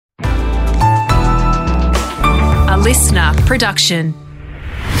listener production.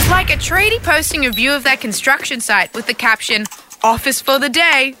 Like a tradie posting a view of their construction site with the caption, "Office for the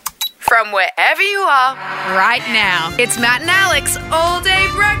day," from wherever you are right now. It's Matt and Alex All Day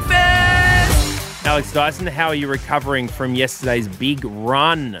Breakfast. Alex Dyson, how are you recovering from yesterday's big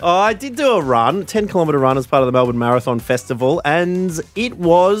run? Oh, I did do a run, 10-kilometre run as part of the Melbourne Marathon Festival, and it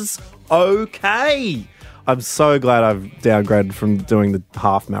was okay. I'm so glad I've downgraded from doing the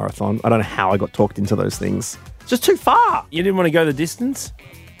half marathon. I don't know how I got talked into those things. It's just too far. You didn't want to go the distance?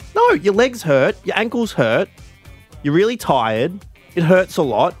 No, your legs hurt, your ankles hurt, you're really tired, it hurts a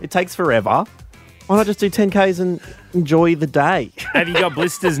lot, it takes forever. Why not just do 10Ks and enjoy the day? Have you got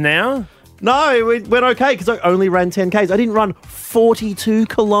blisters now? No, it went okay because I only ran 10Ks. I didn't run 42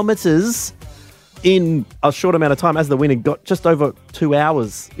 kilometres in a short amount of time. As the winner, got just over 2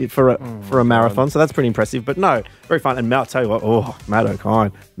 hours for a marathon, so that's pretty impressive. But no, very fun. And I'll tell you what, Matt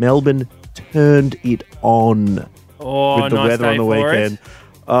O'Kine, Melbourne turned it on with the nice weather on the weekend.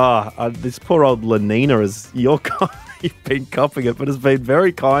 This poor old La Nina, you've been copping it, but has been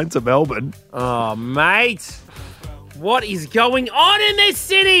very kind to Melbourne. Oh, mate. What is going on in this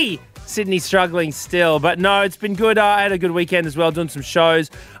city? Sydney's struggling still, but no, it's been good. I had a good weekend as well, doing some shows.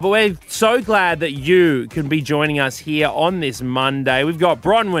 But we're so glad that you can be joining us here on this Monday. We've got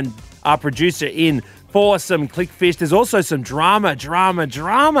Bronwyn, our producer, in for some Clickfish. There's also some drama,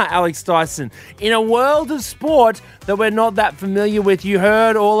 Alex Dyson. In a world of sport that we're not that familiar with, you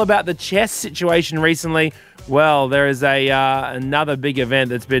heard all about the chess situation recently. Well, there is another big event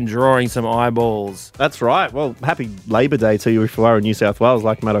that's been drawing some eyeballs. That's right. Well, happy Labor Day to you if you are in New South Wales,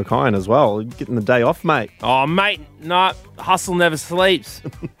 like Matt O'Kine as well. Getting the day off, mate. Oh, mate, no, hustle never sleeps.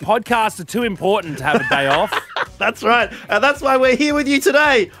 Podcasts are too important to have a day off. That's right. And that's why we're here with you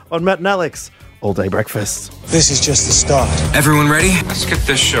today on Matt and Alex All Day Breakfast. This is just the start. Everyone ready? Let's get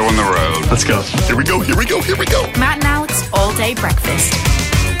this show on the road. Let's go. Here we go. Matt and Alex All Day Breakfast.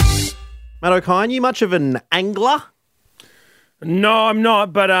 Matt O'Kine, you much of an angler? No, I'm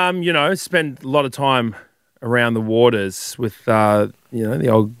not, but, spent a lot of time around the waters with, the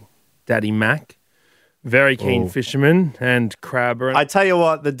old Daddy Mac. Very keen fisherman and crabber. I tell you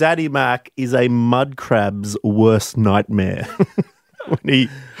what, the Daddy Mac is a mud crab's worst nightmare. When he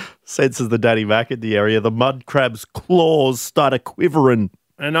senses the Daddy Mac in the area, the mud crab's claws start a-quivering.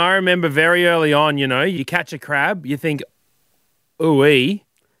 And I remember very early on, you catch a crab, you think, ooh-ee.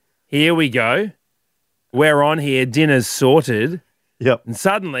 Here we go. We're on here. Dinner's sorted. Yep. And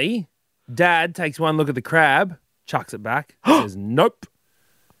suddenly, Dad takes one look at the crab, chucks it back, says, nope,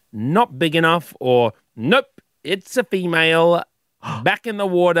 not big enough, or nope, it's a female. Back in the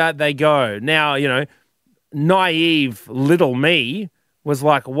water they go. Now, naive little me was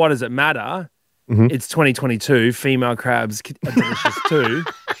like, what does it matter? Mm-hmm. It's 2022. Female crabs are delicious too.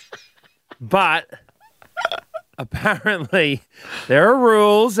 But apparently, there are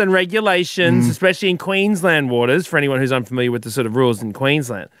rules and regulations, especially in Queensland waters, for anyone who's unfamiliar with the sort of rules in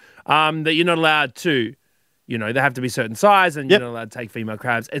Queensland, that you're not allowed to, they have to be a certain size and you're not allowed to take female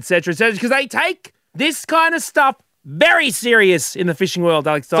crabs, etc., because they take this kind of stuff very serious in the fishing world,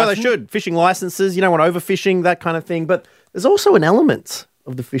 Alex Dyson. So they should. Fishing licenses, you don't want overfishing, that kind of thing. But there's also an element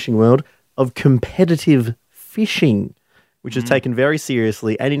of the fishing world of competitive fishing, which is taken very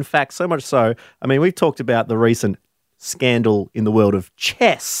seriously. And in fact, so much so, we've talked about the recent scandal in the world of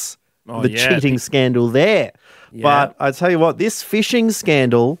chess, cheating scandal there. Yeah. But I tell you what, this fishing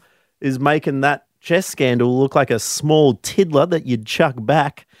scandal is making that chess scandal look like a small tiddler that you'd chuck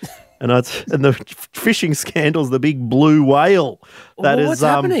back. And the fishing scandal's the big blue whale. What's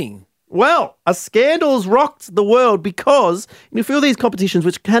happening? Well, a scandal's rocked the world because you feel these competitions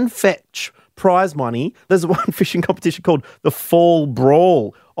which can fetch prize money. There's one fishing competition called the Fall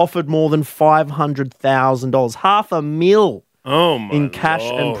Brawl, offered more than $500,000, $500,000 in cash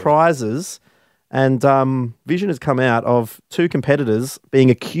and prizes. And vision has come out of two competitors being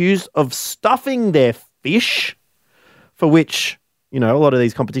accused of stuffing their fish, for which, a lot of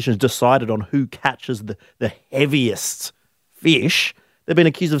these competitions decided on who catches the heaviest fish. They've been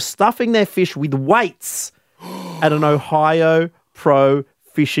accused of stuffing their fish with weights at an Ohio pro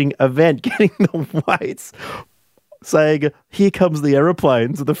fishing event, getting the weights, saying, here comes the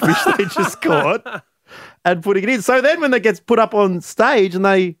aeroplanes of the fish they just caught, and putting it in. So then when it gets put up on stage and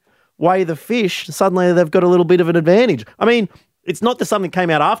they weigh the fish, suddenly they've got a little bit of an advantage. It's not just something that came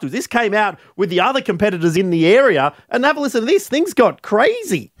out afterwards. This came out with the other competitors in the area, and have a listen to this. Things got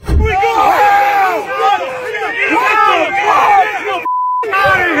crazy.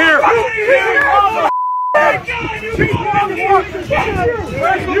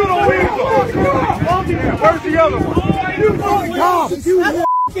 Where's the other one? You fucking cops! You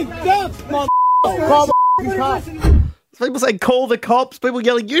fucking dumb, motherfucker! Call the cops! People saying, call the cops. People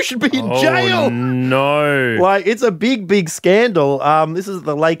yelling, you should be in jail. No. Like, it's a big, big scandal. This is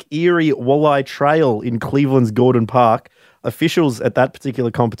the Lake Erie Walleye Trail in Cleveland's Gordon Park. Officials at that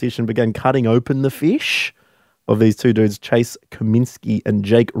particular competition began cutting open the fish of these two dudes, Chase Kaminsky and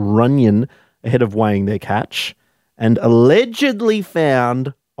Jake Runyon, ahead of weighing their catch, and allegedly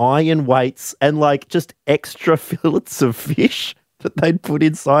found iron weights and like just extra fillets of fish that they'd put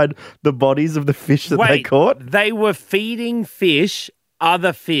inside the bodies of the fish that they caught. They were feeding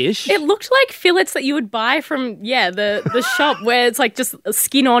other fish. It looked like fillets that you would buy from, the shop where it's like just a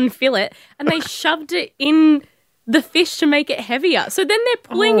skin-on fillet, and they shoved it in the fish to make it heavier. So then they're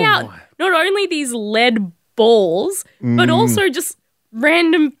pulling out not only these lead balls, but also just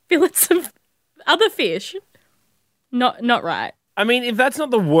random fillets of other fish. Not right. I mean, if that's not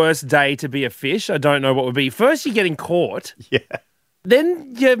the worst day to be a fish, I don't know what would be. First, you're getting caught. Yeah.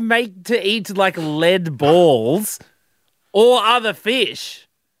 Then you make to eat like lead balls or other fish.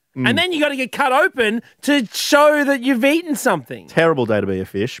 And then you got to get cut open to show that you've eaten something. Terrible day to be a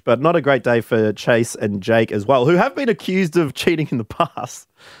fish, but not a great day for Chase and Jake as well, who have been accused of cheating in the past.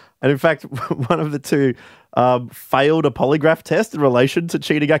 And in fact, one of the two failed a polygraph test in relation to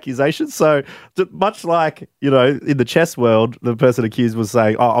cheating accusations. So much like, in the chess world, the person accused was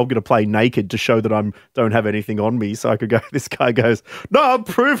saying, I'm going to play naked to show that I don't have anything on me. So I could go, this guy goes, no, I'll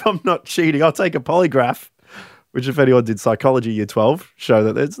prove I'm not cheating. I'll take a polygraph. Which, if anyone did psychology year 12, show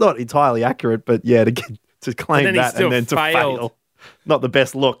that it's not entirely accurate, but to claim that and then to fail, not the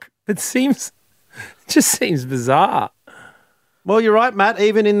best look. It just seems bizarre. Well, you're right, Matt.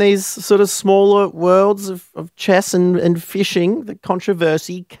 Even in these sort of smaller worlds of chess and fishing, the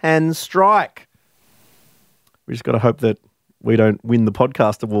controversy can strike. We just got to hope that we don't win the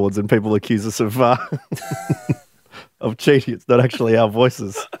podcast awards and people accuse us of of cheating. It's not actually our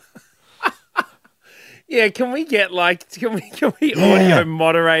voices. Yeah, can we get can we audio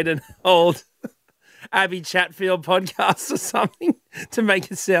moderate an old Abby Chatfield podcast or something to make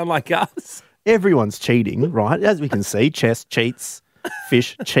it sound like us? Everyone's cheating, right? As we can see, chess cheats,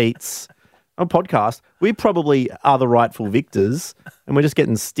 fish cheats. On podcast, we probably are the rightful victors, and we're just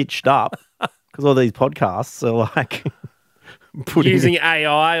getting stitched up because all these podcasts are like using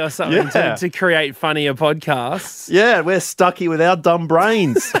AI or something to create funnier podcasts. Yeah, we're stuck here with our dumb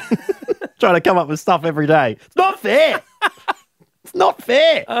brains. Trying to come up with stuff every day. It's not fair. It's not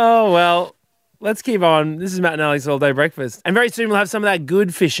fair. Oh, well, let's keep on. This is Matt and Alex All Day Breakfast. And very soon we'll have some of that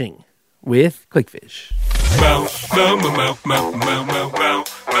good fishing with Clickfish. Well,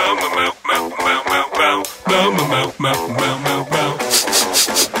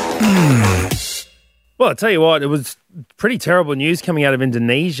 I'll tell you what, it was pretty terrible news coming out of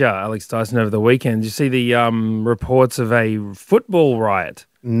Indonesia, Alex Dyson, over the weekend. Did you see the reports of a football riot?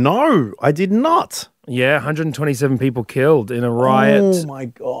 No, I did not. Yeah, 127 people killed in a riot. Oh, my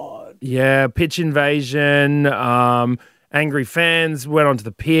God. Yeah, pitch invasion. Angry fans went onto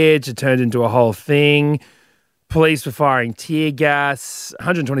the pitch. It turned into a whole thing. Police were firing tear gas.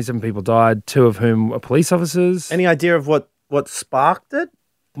 127 people died, 2 of whom were police officers. Any idea of what sparked it?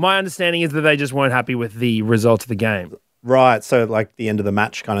 My understanding is that they just weren't happy with the result of the game. Right, so like the end of the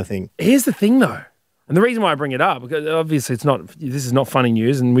match kind of thing. Here's the thing, though. And the reason why I bring it up, because obviously this is not funny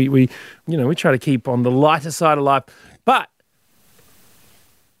news, and we try to keep on the lighter side of life. But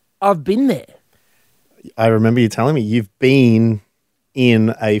I've been there. I remember you telling me you've been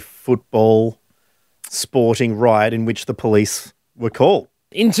in a football sporting riot in which the police were called.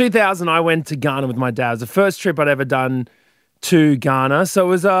 In 2000, I went to Ghana with my dad. It was the first trip I'd ever done to Ghana. So it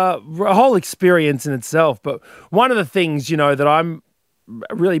was a whole experience in itself. But one of the things, that I'm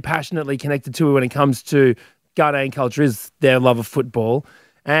really passionately connected to when it comes to Ghanaian culture is their love of football.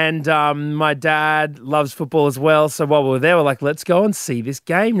 And my dad loves football as well. So while we were there, we're like, let's go and see this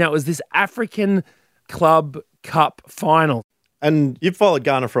game. Now, it was this African Club Cup final. And you've followed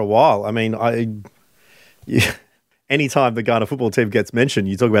Ghana for a while. I mean, anytime the Ghana football team gets mentioned,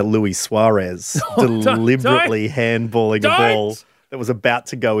 you talk about Luis Suarez deliberately handballing a ball that was about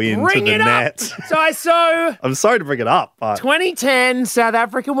to go into the net. So I'm sorry to bring it up, but 2010 South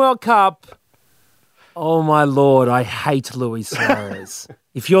African World Cup. Oh my Lord, I hate Luis Suarez.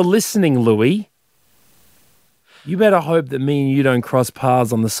 If you're listening, Louis, you better hope that me and you don't cross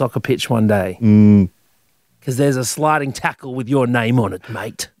paths on the soccer pitch one day. Because there's a sliding tackle with your name on it,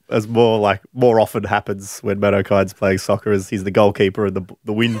 mate. As more often happens when Matt O'Kine's playing soccer, is he's the goalkeeper and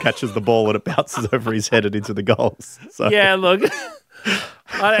the wind catches the ball and it bounces over his head and into the goals. So. Yeah, look,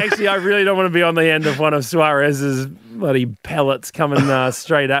 I really don't want to be on the end of one of Suarez's bloody pellets coming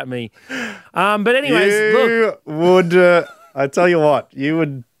straight at me. But anyways, I tell you what, you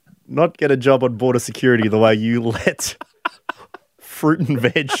would not get a job on border security the way you let fruit and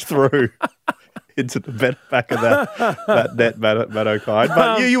veg through into the back of that net, Matt O'Kine.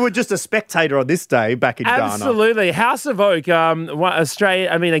 But you were just a spectator on this day back in Ghana. Absolutely. House of Oak, a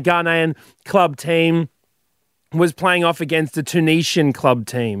Ghanaian club team was playing off against a Tunisian club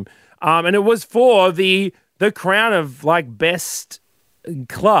team. And it was for the crown of like best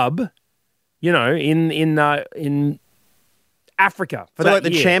club, in Africa for that like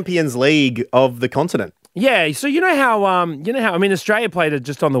the year. Champions League of the continent. Yeah, so you know how Australia played it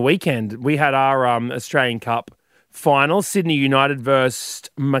just on the weekend. We had our Australian Cup final, Sydney United versus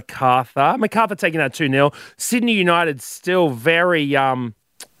Macarthur. Macarthur taking that 2-0. Sydney United still very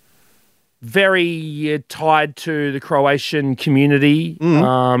tied to the Croatian community,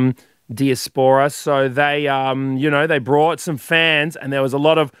 diaspora. So they they brought some fans, and there's a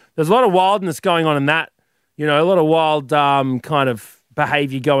lot of wildness going on in that. A lot of wild kind of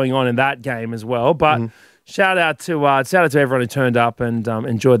behaviour going on in that game as well. But shout out to everyone who turned up and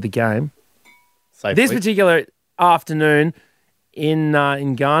enjoyed the game. Safely. This particular afternoon in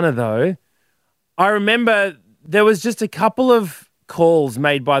Ghana, though, I remember there was just a couple of calls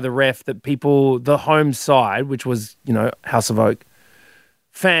made by the ref that the home side, which was House of Oak,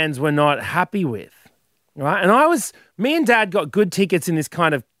 fans were not happy with. Right, and me and Dad got good tickets in this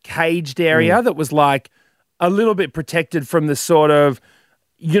kind of caged area that was like a little bit protected from the sort of,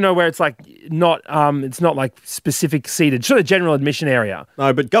 where it's like not, it's not like specific seated, sort of general admission area.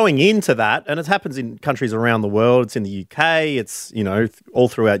 No, but going into that, and it happens in countries around the world, it's in the UK, it's, all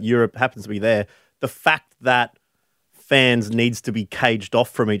throughout Europe, happens to be there. The fact that fans needs to be caged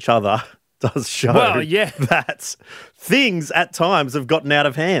off from each other does show that things at times have gotten out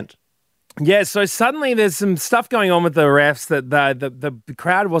of hand. Yeah, so suddenly there's some stuff going on with the refs that the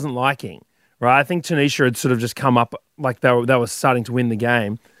crowd wasn't liking. Right, I think Tunisia had sort of just come up like they were starting to win the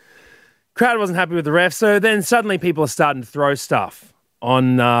game. Crowd wasn't happy with the ref, so then suddenly people are starting to throw stuff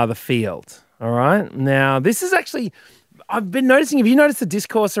on the field. All right, now this is actually, I've been noticing. Have you noticed the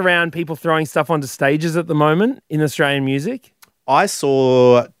discourse around people throwing stuff onto stages at the moment in Australian music? I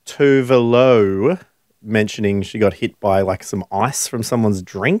saw Tuva Low mentioning she got hit by like some ice from someone's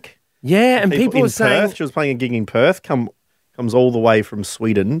drink. Yeah, and people were saying Perth, she was playing a gig in Perth. Comes all the way from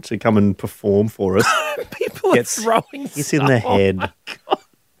Sweden to come and perform for us. People are throwing stuff. It's in the head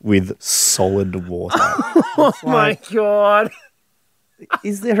with solid water. Oh my God.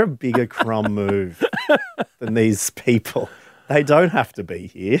 Is there a bigger crumb move than these people? They don't have to be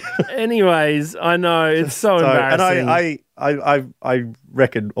here. Anyways, I know it's so embarrassing. And I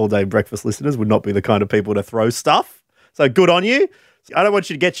reckon All Day Breakfast listeners would not be the kind of people to throw stuff. So good on you. I don't want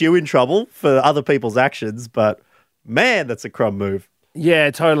you to get you in trouble for other people's actions, but man, that's a crumb move.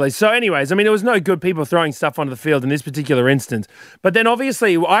 Yeah, totally. So anyways, there was no good people throwing stuff onto the field in this particular instance. But then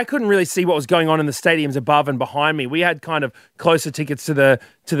obviously I couldn't really see what was going on in the stadiums above and behind me. We had kind of closer tickets to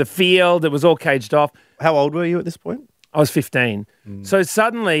the field. It was all caged off. How old were you at this point? I was 15. So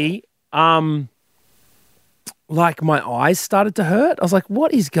suddenly, like my eyes started to hurt. I was like,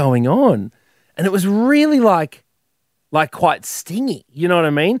 what is going on? And it was really like quite stingy, you know what I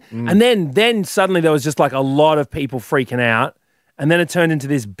mean? And then suddenly there was just like a lot of people freaking out, and then it turned into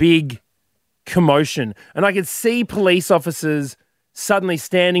this big commotion. And I could see police officers suddenly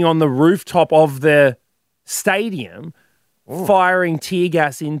standing on the rooftop of the stadium firing tear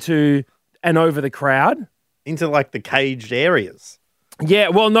gas into and over the crowd. Into like the caged areas. Yeah,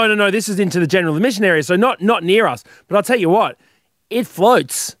 well, no. This is into the general admission area, so not near us. But I'll tell you what, it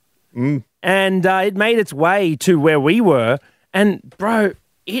floats. And it made its way to where we were. And, bro,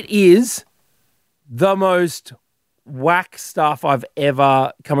 it is the most whack stuff I've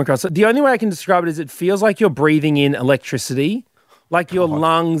ever come across. The only way I can describe it is it feels like you're breathing in electricity, like your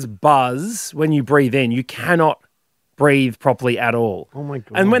lungs buzz when you breathe in. You cannot breathe properly at all. Oh, my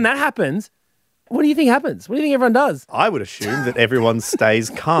God. And when that happens, what do you think happens? What do you think everyone does? I would assume that everyone stays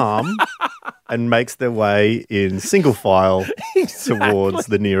calm and makes their way in single file towards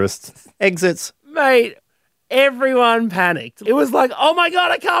the nearest exits. Mate, everyone panicked. It was like, oh my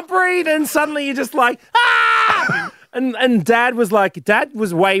God, I can't breathe. And suddenly you're just like, ah! And Dad was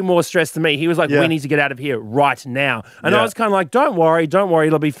way more stressed than me. He was like, we need to get out of here right now. And I was kind of like, don't worry,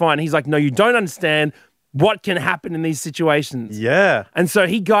 it'll be fine. He's like, no, you don't understand what can happen in these situations. Yeah. And so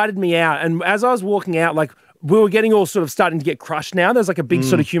he guided me out. And as I was walking out, like, we were getting all sort of starting to get crushed now. There's like a big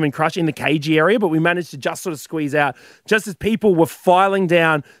sort of human crush in the cagey area, but we managed to just sort of squeeze out just as people were filing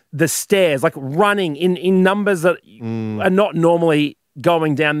down the stairs, like running in numbers that are not normally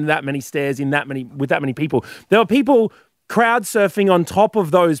going down that many stairs with that many people. There were people crowd surfing on top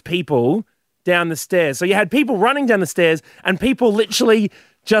of those people down the stairs. So you had people running down the stairs and people literally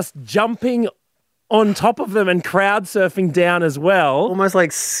just jumping on top of them and crowd surfing down as well. Almost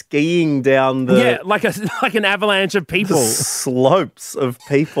like skiing down the like an avalanche of people. slopes of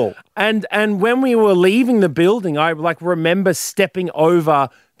people. And when we were leaving the building, I remember stepping over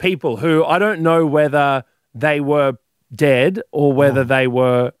people who I don't know whether they were dead or whether they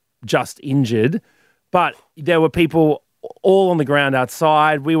were just injured, but there were people all on the ground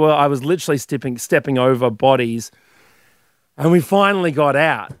outside. I was literally stepping over bodies, and we finally got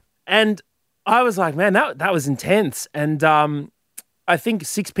out. And I was like, man, that was intense. And I think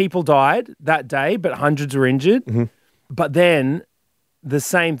 6 people died that day, but hundreds were injured. Mm-hmm. But then the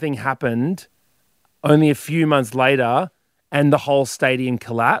same thing happened only a few months later, and the whole stadium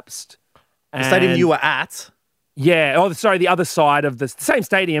collapsed. The stadium you were at? Yeah. Oh, sorry, the other side of the same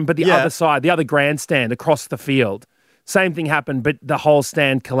stadium, but the other side, the other grandstand across the field. Same thing happened, but the whole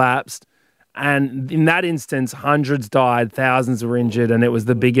stand collapsed. And in that instance, hundreds died, thousands were injured, and it was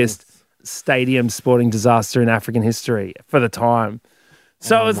the biggest stadium sporting disaster in African history for the time.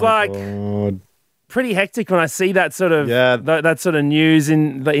 So it was like pretty hectic when I see that sort of that sort of news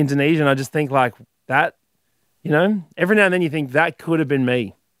in the Indonesian. I just think like that, every now and then you think that could have been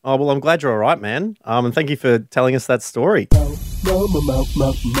me. Oh, well, I'm glad you're all right, man. And thank you for telling us that story. Click,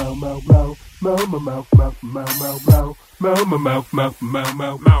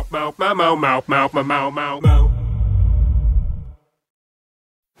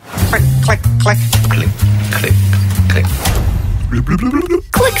 click, click, click, click.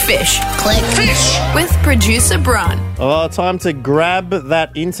 Click Fish. Click Fish. With producer Bron. Oh, time to grab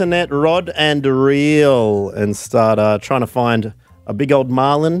that internet rod and reel and start trying to find a big old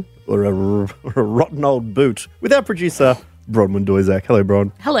marlin or a rotten old boot with our producer, Bronwyn Doizak. Hello,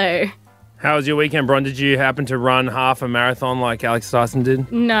 Bron. Hello. How was your weekend, Bron? Did you happen to run half a marathon like Alex Dyson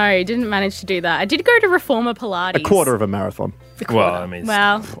did? No, didn't manage to do that. I did go to Reformer Pilates. A quarter of a marathon. Well, I mean, is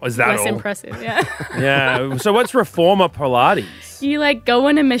that less all? impressive, yeah. Yeah. So what's Reformer Pilates? You go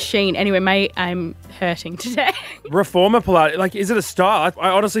on a machine. Anyway, mate, I'm hurting today. Reformer Pilates, is it a style? I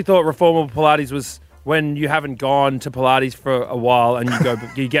honestly thought Reformer Pilates was when you haven't gone to Pilates for a while and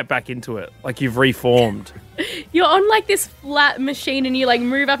you get back into it, like you've reformed. You're on this flat machine and you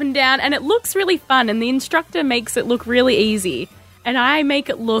move up and down and it looks really fun and the instructor makes it look really easy and I make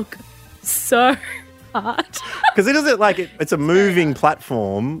it look so hard. Because it isn't it's a moving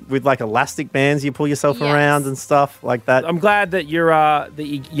platform with elastic bands you pull yourself around and stuff like that. I'm glad that you're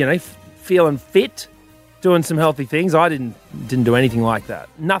feeling fit, doing some healthy things. I didn't do anything like that.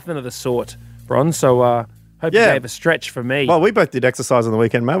 Nothing of the sort, Bron. So hope you gave a stretch for me. Well, we both did exercise on the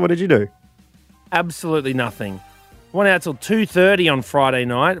weekend, mate. What did you do? Absolutely nothing. Went out till 2:30 on Friday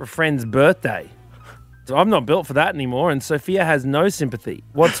night, a friend's birthday. So I'm not built for that anymore, and Sophia has no sympathy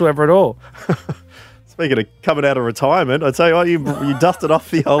whatsoever at all. Speaking of coming out of retirement, I tell you what, you dusted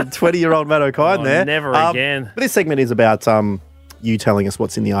off the old 20-year-old Matt O'Kine there. Never again. But this segment is about you telling us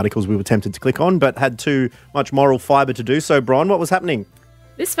what's in the articles we were tempted to click on, but had too much moral fibre to do so. Bron, what was happening?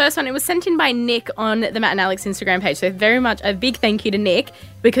 This first one, it was sent in by Nick on the Matt and Alex Instagram page. So very much a big thank you to Nick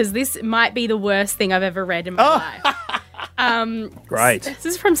because this might be the worst thing I've ever read in my life. Great. This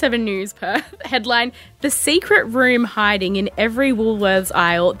is from 7 News Perth. Headline, the secret room hiding in every Woolworths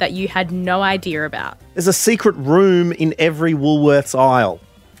aisle that you had no idea about. There's a secret room in every Woolworths aisle.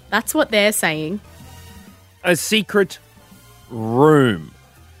 That's what they're saying. A secret room.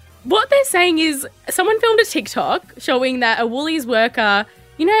 What they're saying is someone filmed a TikTok showing that a Woolies worker,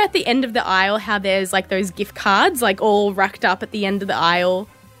 at the end of the aisle, how there's those gift cards all racked up at the end of the aisle.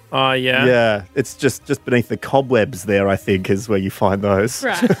 Oh, yeah? Yeah, it's just beneath the cobwebs there, I think, is where you find those.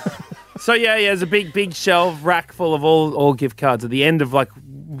 Right. So, there's a big shelf rack full of all gift cards at the end of,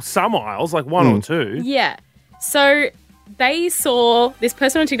 some aisles, one or two. Yeah. So this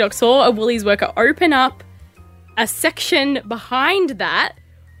person on TikTok saw a Woolies worker open up a section behind that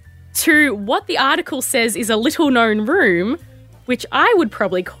to what the article says is a little-known room, which I would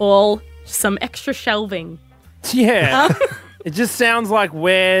probably call some extra shelving. Yeah. It just sounds like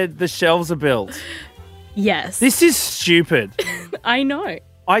where the shelves are built. Yes. This is stupid. I know.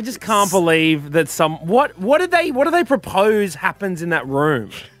 I just can't believe that what do they propose happens in that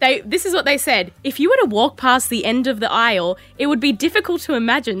room? This is what they said. If you were to walk past the end of the aisle, it would be difficult to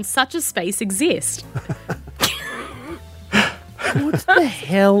imagine such a space exist. What the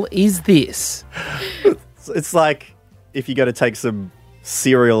hell is this? It's like if you go to take some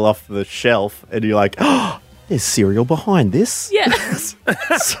cereal off the shelf and you're like, oh, there's cereal behind this. Yeah.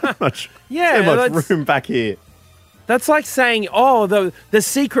 so much room back here. That's like saying, the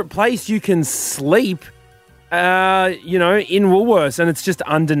secret place you can sleep, in Woolworths, and it's just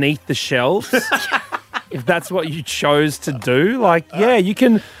underneath the shelves. If that's what you chose to do, you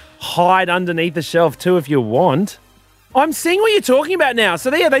can hide underneath the shelf too if you want. I'm seeing what you're talking about now. So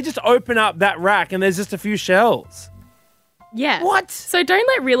they just open up that rack and there's just a few shelves. Yeah. What? So don't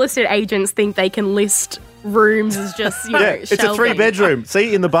let real estate agents think they can list rooms as just, you know, It's a shelving. 3-bedroom.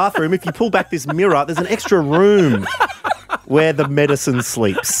 See, in the bathroom, if you pull back this mirror, there's an extra room where the medicine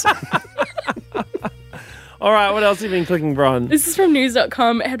sleeps. All right, what else have you been clicking, Bron? This is from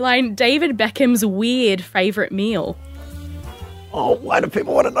news.com. Headline, David Beckham's weird favourite meal. Oh, why do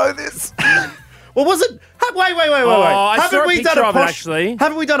people want to know this? Well, was it? Wait. I saw a picture of it, actually.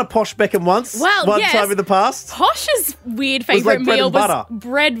 Haven't we done a posh Beckham once? Well, One yes. time in the past? Posh's weird Was like favourite bread meal and was butter.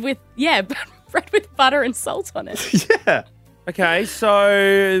 bread with, bread with butter and salt on it. Yeah. Okay,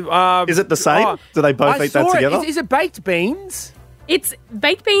 so... Is it the same? Do they both I eat that saw it. together? Is it baked beans? It's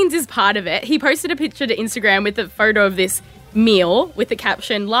baked beans is part of it. He posted a picture to Instagram with a photo of this meal with the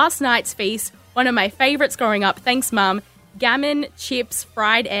caption, "Last night's feast, one of my favourites growing up. Thanks, Mum. Gammon, chips,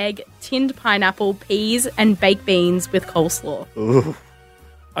 fried egg, tinned pineapple, peas, and baked beans with coleslaw." Ooh.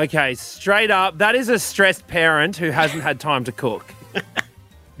 Okay, straight up, that is a stressed parent who hasn't had time to cook.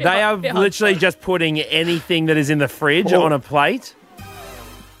 They are literally just putting anything that is in the fridge on a plate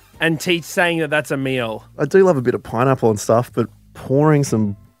and saying that that's a meal. I do love a bit of pineapple and stuff, but pouring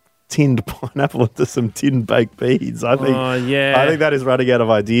some tinned pineapple into some tinned baked beans, I think. Oh, yeah. I think that is running out of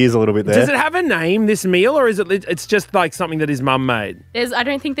ideas a little bit there. Does it have a name, this meal, or is it's just like something that his mum made? I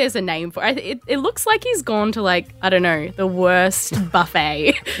don't think there's a name for it. It looks like he's gone to, like, I don't know, the worst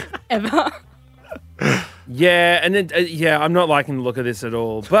buffet ever. Yeah, and I'm not liking the look of this at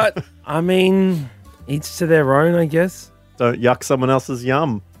all. But, I mean, each to their own, I guess. Don't yuck someone else's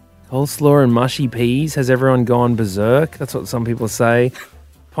yum. Coleslaw and mushy peas. Has everyone gone berserk? That's what some people say.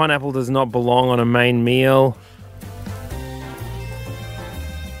 Pineapple does not belong on a main meal.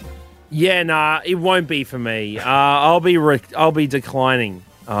 Yeah, nah, it won't be for me. I'll be declining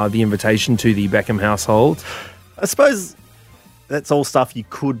the invitation to the Beckham household. I suppose that's all stuff you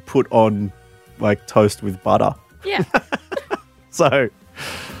could put on, like, toast with butter. Yeah. So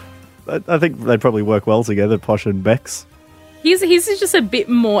I think they probably work well together, Posh and Bex. His is just a bit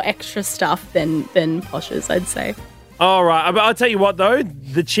more extra stuff than Posh's, I'd say. All right, but I'll tell you what, though,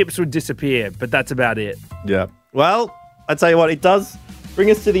 the chips would disappear, but that's about it. Yeah. Well, I tell you what, it does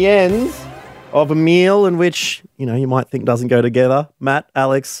bring us to the end of a meal in which, you know, you might think doesn't go together. Matt,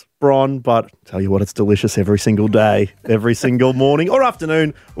 Alex, Bron, but tell you what, it's delicious every single day, every single morning or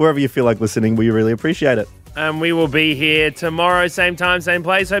afternoon, wherever you feel like listening. We really appreciate it. And we will be here tomorrow, same time, same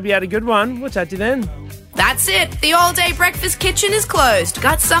place. Hope you had a good one. We'll chat to you then. That's it. The all-day breakfast kitchen is closed.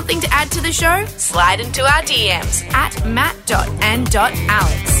 Got something to add to the show? Slide into our DMs at matt.and.alex.